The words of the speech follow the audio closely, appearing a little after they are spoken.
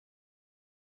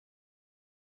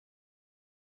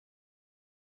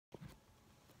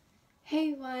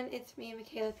Hey everyone, it's me,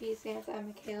 Michaela P. Sands. I'm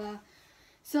Michaela.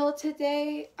 So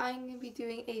today I'm going to be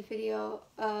doing a video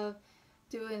of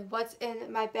doing what's in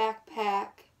my backpack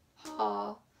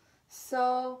haul.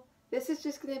 So this is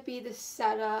just going to be the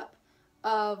setup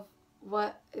of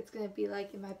what it's going to be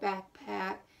like in my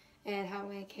backpack and how I'm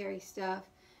going to carry stuff.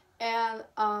 And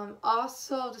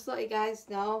also, just to let you guys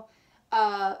know,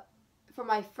 for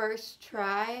my first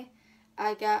try,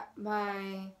 I got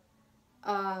my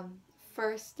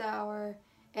first hour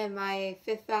and my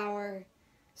 5th hour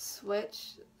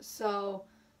switch. So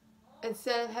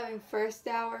instead of having first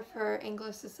hour for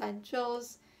English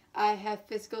Essentials, I have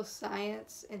physical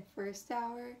science in first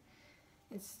hour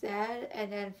instead.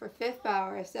 And then for 5th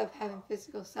hour, instead of having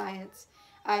physical science,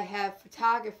 I have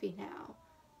photography now.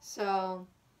 So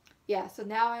yeah, so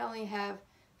now I only have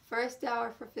first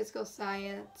hour for physical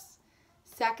science,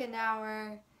 second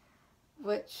hour,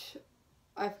 which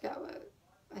I forgot what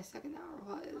my second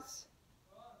hour was.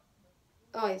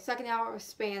 Oh wait, second hour was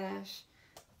Spanish.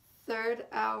 Third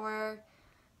hour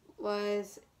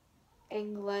was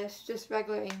English, just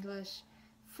regular English.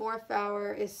 Fourth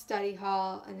hour is study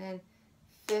hall, and then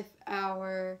 5th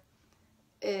hour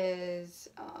is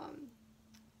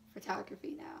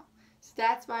photography now. So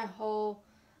that's my whole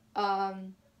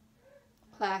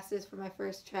classes for my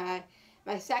first try.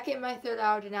 My second and my 3rd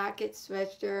hour did not get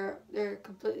switched. They're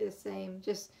completely the same.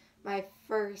 Just my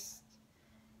first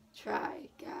try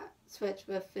got switched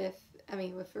with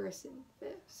first and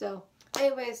 5th. So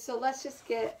anyways, so let's just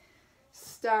get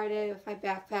started with my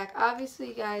backpack. Obviously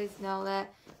you guys know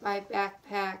that my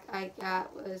backpack I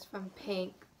got was from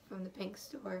the Pink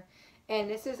store. And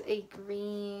this is a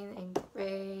green and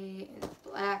gray and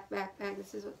black backpack.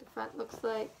 This is what the front looks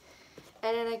like.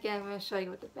 And then again, I'm going to show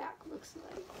you what the back looks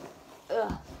like.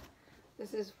 Ugh.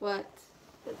 This is what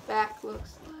the back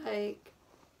looks like.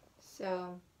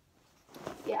 So,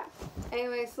 yeah.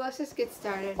 Anyway, so let's just get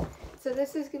started. So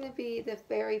this is going to be the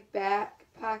very back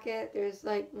pocket. There's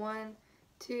like 1,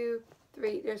 2,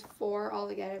 3. There's 4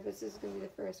 altogether. But this is going to be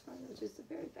the first one, which is the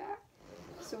very back.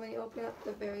 So when you open up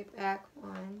the very back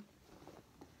one,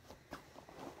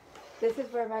 this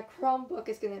is where my Chromebook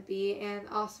is going to be, and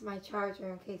also my charger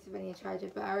in case I need to charge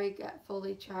it. But I already got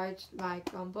fully charged my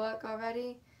Chromebook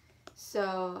already.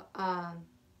 So,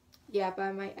 yeah, but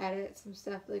I might edit some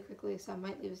stuff really quickly, so I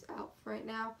might leave this out for right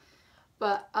now.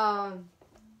 But,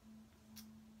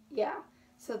 yeah.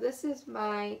 So this is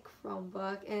my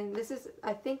Chromebook, and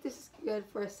I think this is good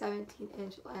for a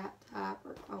 17-inch laptop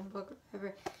or Chromebook or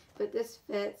whatever. But this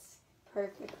fits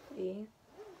perfectly.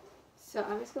 So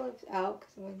I'm just going to leave it out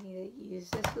because I'm going to need to use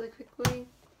this really quickly.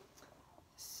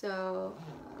 So,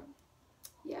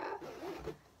 yeah.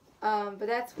 But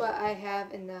that's what I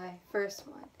have in the first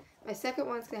one. My second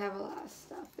one's going to have a lot of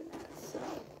stuff in it. So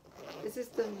this is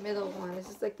the middle one. This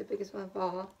is like the biggest one of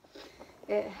all.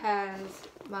 It has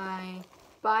my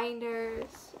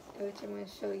binders, which I'm going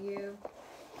to show you.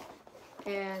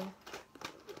 And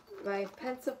my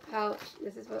pencil pouch.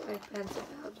 This is what my pencil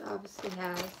pouch obviously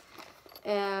has.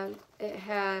 And it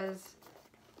has,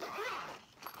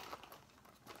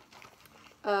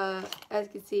 as you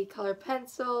can see, colored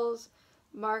pencils,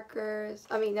 markers.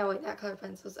 No, wait, not colored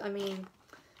pencils.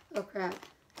 Oh crap.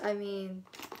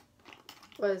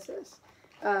 What is this?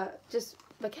 Just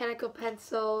mechanical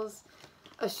pencils,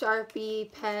 a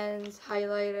Sharpie, pens,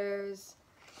 highlighters,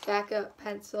 backup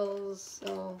pencils.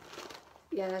 So,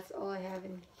 yeah, that's all I have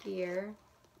in here.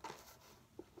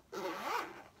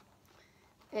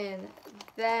 And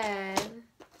then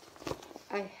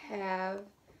I have,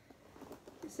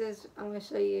 I'm going to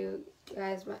show you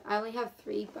guys, I only have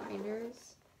 3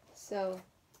 binders, so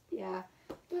yeah,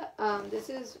 but this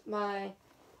is my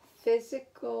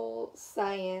physical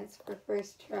science for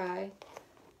first try,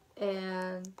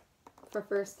 and for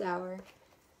first hour,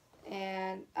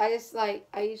 and I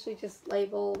usually just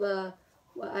label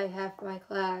what I have for my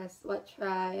class, what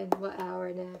try, and what hour,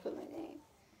 and then I put my name.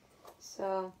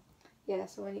 So yeah,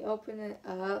 so when you open it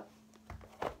up,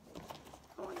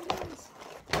 oh my goodness,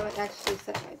 I would actually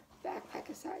set my backpack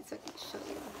aside so I can show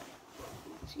you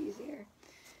much easier.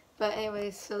 But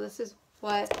anyways, so this is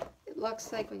what it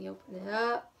looks like when you open it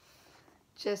up.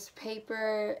 Just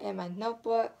paper and my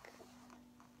notebook.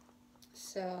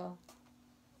 So,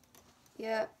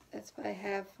 yep, that's what I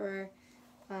have for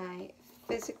my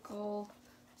physical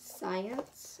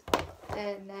science.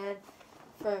 And then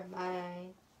for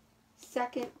my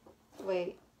second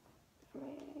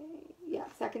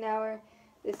hour,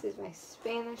 this is my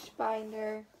Spanish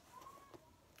binder,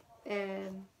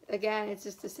 and again, it's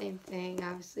just the same thing,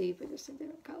 obviously, but just in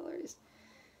different colors.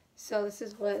 So this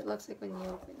is what it looks like when you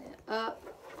open it up.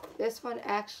 This one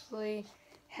actually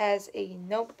has a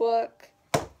notebook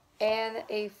and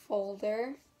a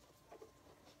folder.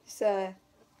 It's a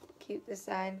cute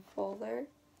design folder.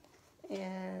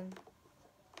 And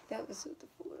that was what the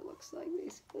folder looks like,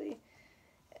 basically.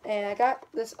 And I got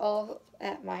this all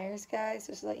at Myers, guys,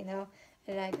 just to let you know.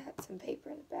 And I got some paper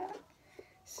in the back.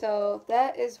 So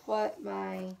that is what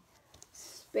my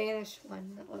Spanish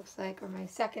one looks like, or my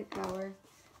second hour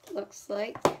looks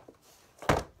like.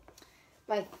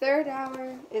 My third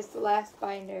hour is the last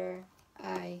binder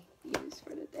I use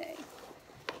for the day.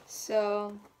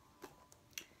 So,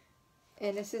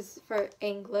 and this is for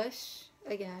English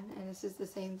again, and this is the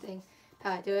same thing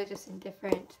how I do it, just in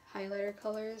different highlighter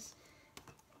colors.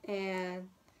 And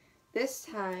this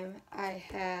time I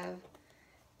have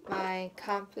my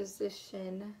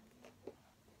composition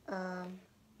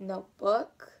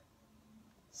notebook,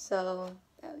 so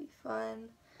that'll be fun.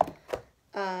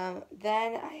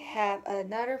 Then I have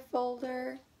another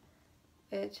folder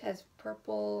which has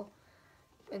purple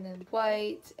and then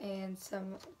white and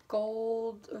some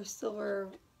gold or silver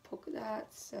polka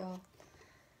dots. So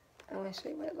I want to show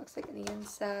you what it looks like on the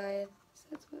inside. So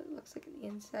that's what it looks like on the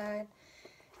inside.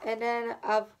 And then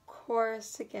of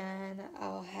course again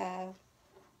I'll have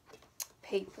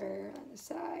paper on the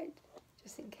side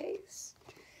just in case.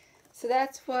 So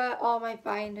that's what all my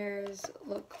binders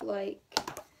look like,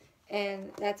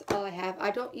 and that's all I have.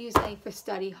 I don't use any for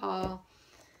study hall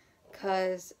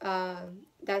because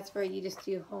that's where you just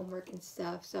do homework and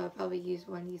stuff, so I'll probably use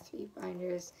one of these 3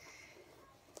 binders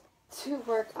to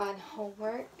work on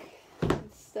homework and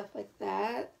stuff like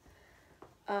that.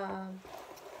 And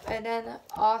then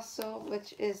also,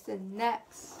 which is the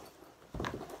next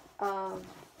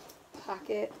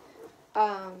pocket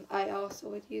I also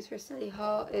would use for study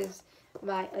hall, is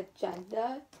my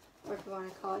agenda, or if you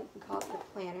want to call it, you can call it the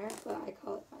planner, but I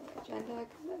call it my agenda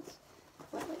because that's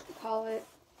what I like to call it.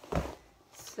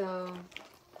 So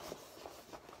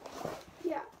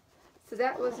yeah, so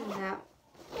that was in that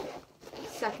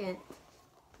second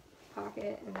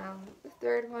pocket, and now the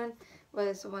third one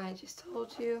was the one I just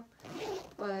told you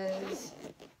was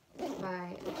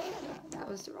my agenda. That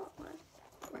was the wrong one.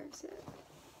 Where is it?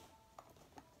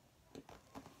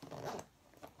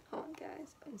 Hold on,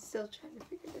 guys. I'm still trying to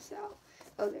figure this out.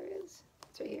 Oh, there it is.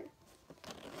 It's right here.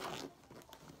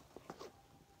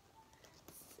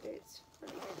 It's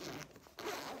right here.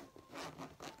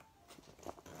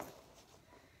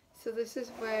 So this is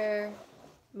where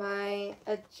my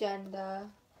agenda,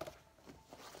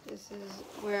 this is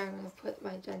where I'm going to put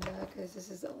my agenda because this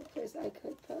is the only place I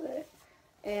could put it.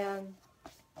 And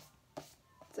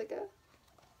it's like a,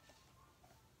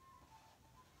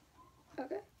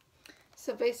 okay.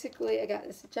 So basically I got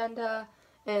this agenda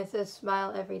and it says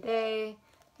smile every day.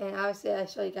 And obviously I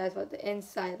show you guys what the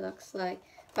inside looks like.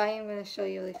 But I am going to show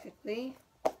you really quickly.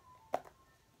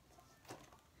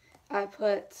 I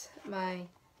put my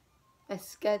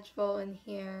schedule in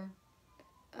here.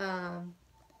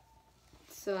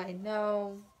 So I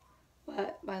know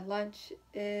what my lunch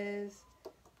is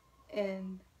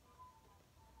and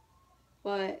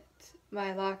what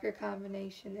my locker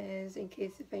combination is in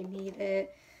case if I need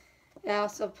it. And I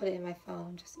also put it in my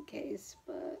phone just in case,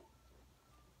 but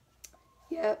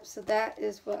yep, so that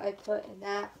is what I put in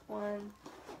that one.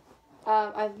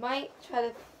 I might try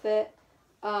to fit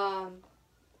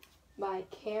my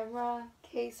camera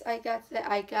case I got today.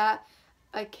 I got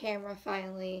a camera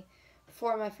finally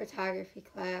for my photography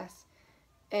class,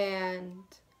 and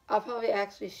I'll probably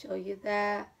actually show you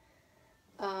that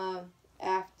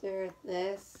after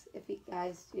this if you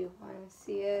guys do want to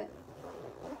see it.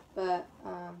 But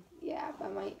yeah, but I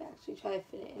might actually try to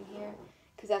fit it in here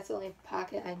because that's the only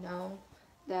pocket I know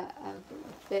that I'm going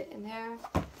to fit in there.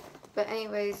 But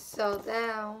anyways, so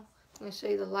now I'm going to show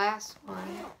you the last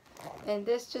one, and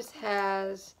this just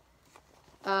has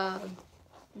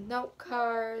note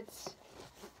cards,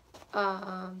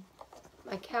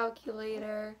 my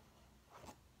calculator,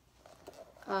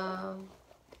 a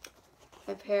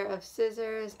pair of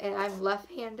scissors, and I'm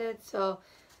left-handed, so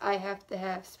I have to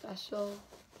have special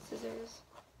scissors.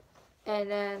 And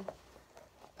then,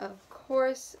 of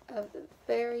course, at the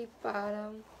very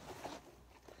bottom,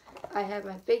 I have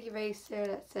my big eraser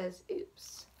that says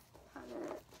oops on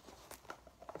it.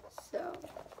 So,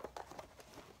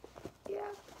 yeah.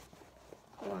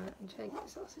 Hold on, I'm trying to get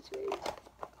this all situated.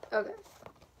 Okay.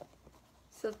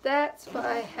 So that's what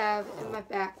I have in my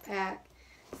backpack.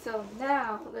 So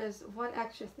now there's one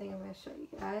extra thing I'm going to show you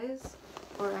guys.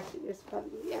 Or actually, there's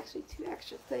probably actually 2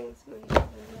 extra things I'm going to show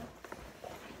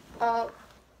you.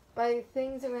 My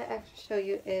things I'm going to actually show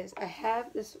you is I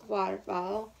have this water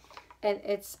bottle, and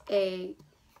it's a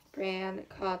brand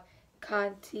called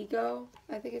Contigo,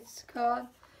 I think it's called.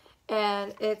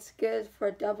 and it's good for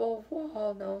double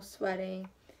wall, no sweating.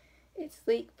 It's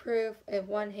leak proof and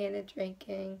one-handed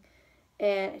drinking,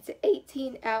 and it's an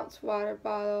 18-ounce water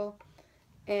bottle.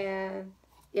 And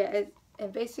yeah,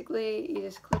 and basically you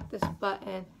just click this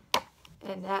button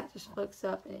and that just flicks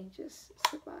up and you just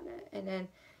slip on it, and then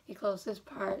you close this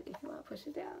part if you want to push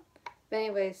it down. But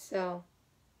anyways, so,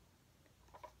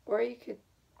 or you could,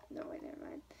 no wait, never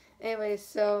mind. Anyways,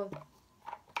 so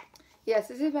yes,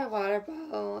 this is my water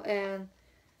bottle and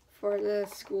for the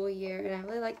school year, and I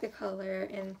really like the color,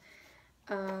 and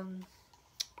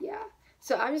yeah,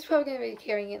 so I'm just probably going to be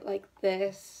carrying it like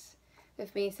this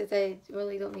with me, since I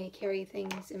really don't need to carry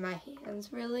things in my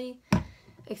hands really,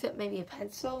 except maybe a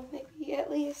pencil, maybe at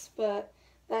least, but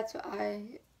that's what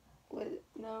I would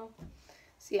know.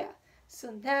 So yeah,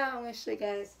 so now I'm going to show you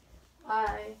guys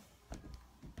my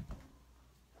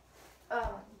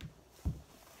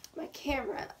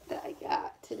camera that I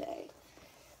got today.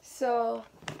 So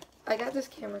I got this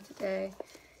camera today,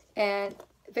 and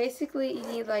basically you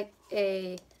need like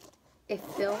a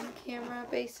film camera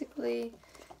basically,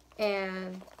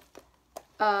 and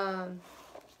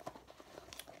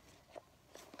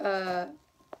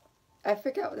I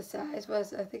forgot what the size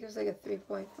was. I think it was like a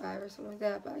 3.5 or something like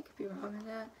that, but I could be wrong on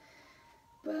that.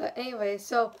 But anyway,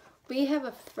 so we have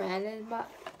a friend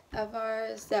of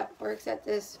ours that works at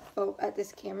this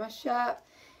camera shop,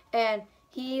 and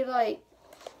he like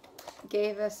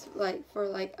gave us like for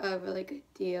like a really good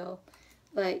deal,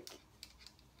 like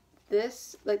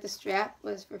this, like the strap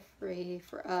was for free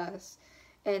for us,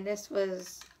 and this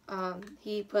was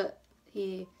he put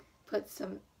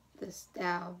some this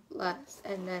down less,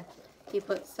 and then he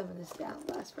put some of this down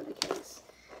less for the case.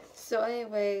 So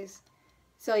anyways,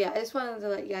 so yeah, I just wanted to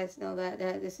let you guys know that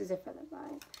this is a friend of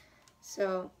mine.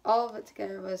 So all of it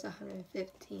together was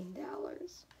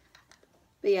 $115.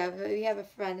 But yeah, we have a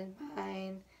friend of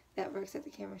mine that works at the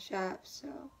camera shop, so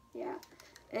yeah.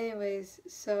 Anyways,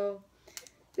 so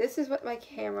this is what my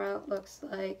camera looks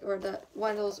like, or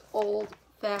one of those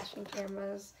old-fashioned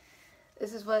cameras.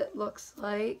 This is what it looks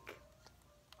like.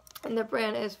 And the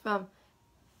brand is from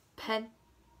Pentax,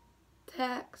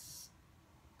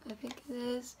 I think it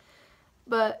is.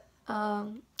 But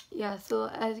yeah, so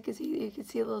as you can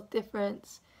see a little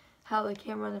difference how the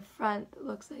camera in the front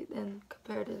looks like then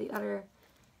compared to the other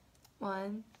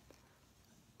one.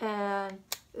 And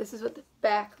this is what the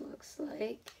back looks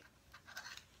like.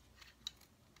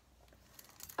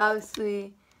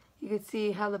 Obviously, you can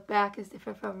see how the back is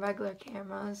different from regular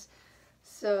cameras.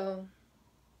 So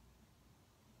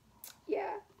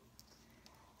yeah,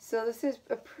 so this is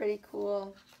a pretty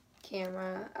cool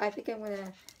camera. I think I'm going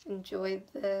to enjoy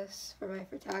this for my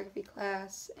photography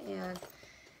class, and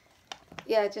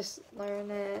yeah, just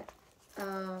learn it.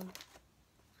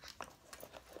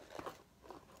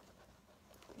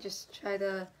 Just try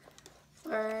to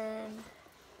learn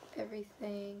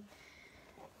everything.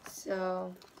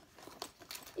 So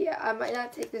yeah, I might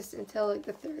not take this until like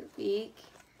the 3rd week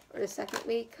or the 2nd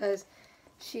week, because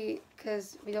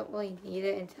we don't really need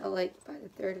it until like by the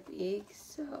 3rd week.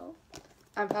 So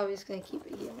I'm probably just going to keep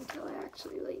it here until I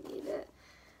actually really need it,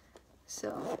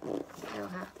 so I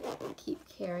don't have to keep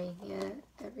carrying it,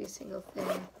 every single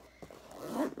thing.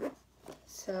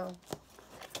 So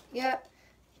yeah,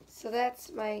 so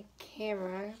that's my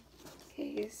camera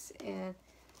case and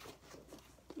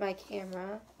my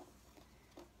camera.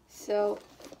 So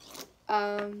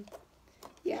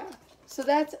yeah, so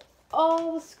that's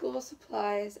all the school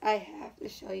supplies I have to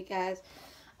show you guys.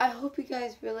 I hope you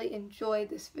guys really enjoyed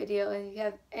this video, and if you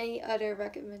have any other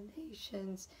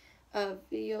recommendations of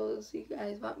videos you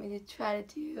guys want me to try to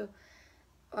do,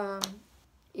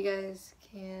 you guys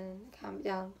can comment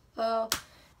down below.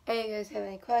 And if you guys have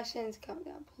any questions, comment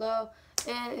down below.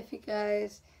 And if you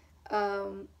guys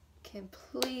can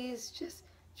please just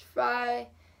try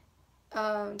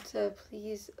to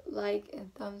please like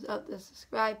and thumbs up the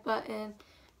subscribe button,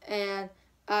 and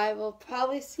I will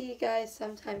probably see you guys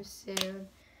sometime soon.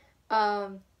 I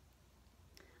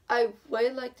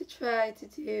would like to try to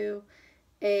do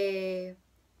a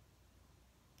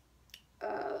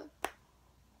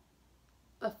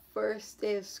first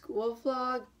day of school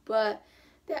vlog, but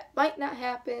that might not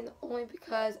happen only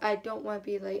because I don't want to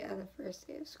be late on the first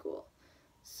day of school.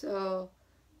 So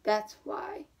that's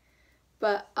why.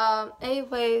 But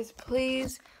anyways,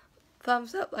 please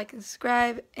thumbs up, like, and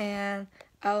subscribe, and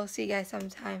I will see you guys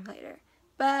sometime later.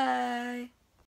 Bye!